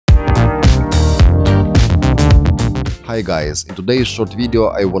Hi guys, in today's short video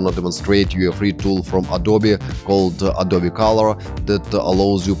I wanna demonstrate you a free tool from Adobe called Adobe Color that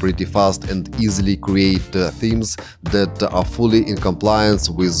allows you pretty fast and easily create themes that are fully in compliance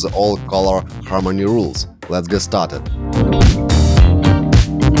with all color harmony rules. Let's get started.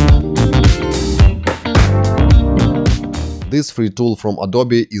 This free tool from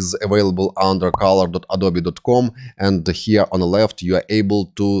Adobe is available under color.adobe.com, and here on the left you are able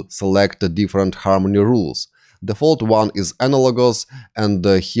to select the different harmony rules. Default one is analogous, and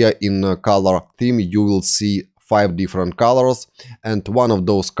here in color theme you will see 5 different colors, and one of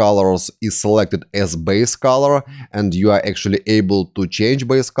those colors is selected as base color, and you are actually able to change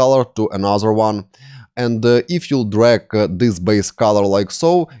base color to another one. And if you drag this base color like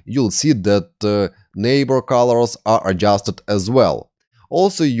so, you'll see that neighbor colors are adjusted as well.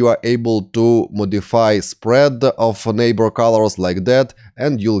 Also, you are able to modify spread of neighbor colors like that,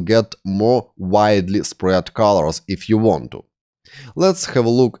 and you'll get more widely spread colors if you want to. Let's have a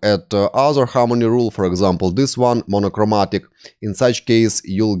look at other harmony rule, for example this one, monochromatic. In such case,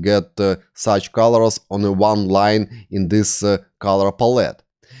 you'll get such colors on one line in this color palette.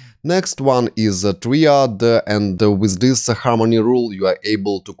 Next one is triad, and with this harmony rule you are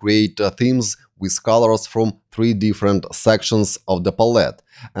able to create themes with colors from 3 different sections of the palette.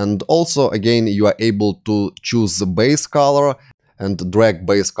 And also again you are able to choose base color and drag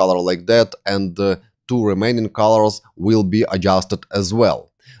base color like that, and 2 remaining colors will be adjusted as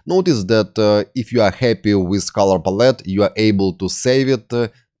well. Notice that if you are happy with color palette, you are able to save it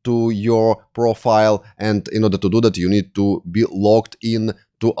to your profile, and in order to do that you need to be logged in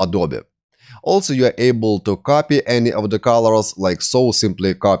to Adobe. Also, you are able to copy any of the colors like so,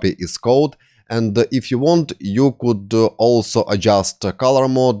 simply copy is code, and if you want you could also adjust color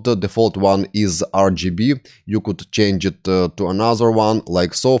mode. The default one is RGB, you could change it to another one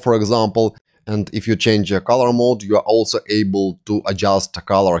like so, for example. And if you change a color mode, you are also able to adjust the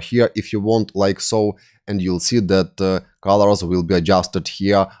color here if you want, like so, and you'll see that colors will be adjusted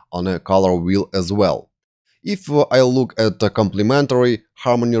here on a color wheel as well. If I look at the complementary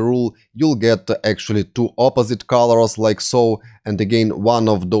harmony rule, you'll get actually 2 opposite colors like so, and again one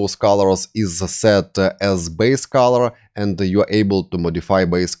of those colors is set as base color, and you are able to modify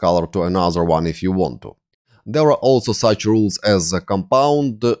base color to another one if you want to. There are also such rules as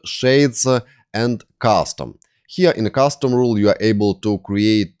compound, shades, and custom. Here in custom rule you are able to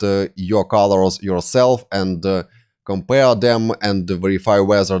create your colors yourself and compare them and verify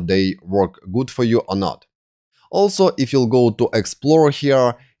whether they work good for you or not. Also, if you'll go to explore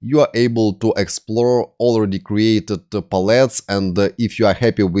here, you are able to explore already created palettes, and if you are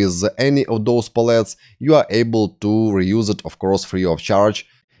happy with any of those palettes, you are able to reuse it, of course, free of charge.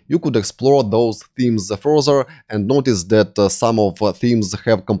 You could explore those themes further and notice that some of themes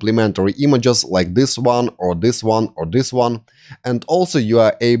have complementary images like this one or this one or this one. And also you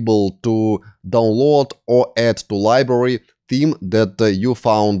are able to download or add to library theme that you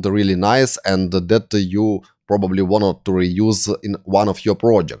found really nice and that you probably wanted to reuse in one of your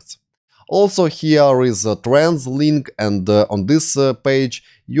projects. Also, here is a trends link, and on this page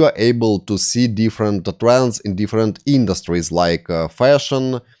you are able to see different trends in different industries like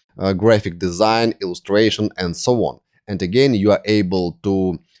fashion, graphic design, illustration, and so on. And again you are able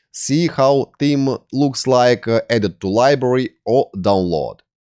to see how theme looks like, added to library or download.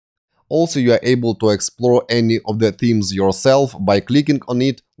 Also, you are able to explore any of the themes yourself by clicking on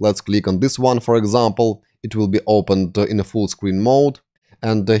it. Let's click on this one, for example. It will be opened in a full screen mode,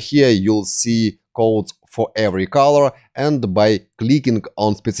 and here you'll see codes for every color, and by clicking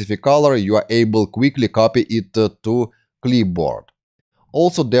on specific color you are able quickly copy it to clipboard.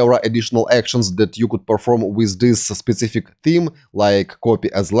 Also, there are additional actions that you could perform with this specific theme, like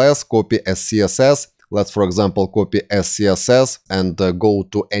copy as less, copy as CSS. Let's, for example, copy as CSS and go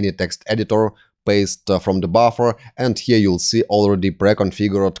to any text editor, paste from the buffer, and here you'll see already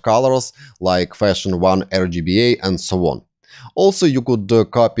pre-configured colors like fashion 1, RGBA, and so on. Also, you could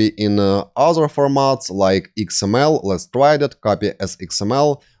copy in other formats like XML. Let's try that. Copy as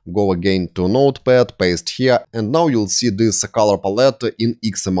XML, go again to Notepad, paste here, and now you'll see this color palette in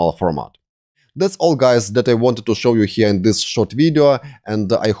XML format. That's all, guys, that I wanted to show you here in this short video,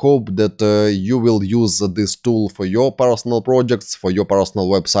 and I hope that you will use this tool for your personal projects, for your personal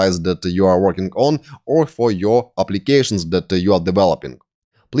websites that you are working on, or for your applications that you are developing.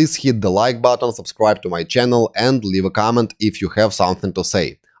 Please hit the like button, subscribe to my channel, and leave a comment if you have something to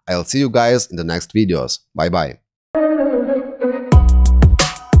say. I'll see you guys in the next videos. Bye bye.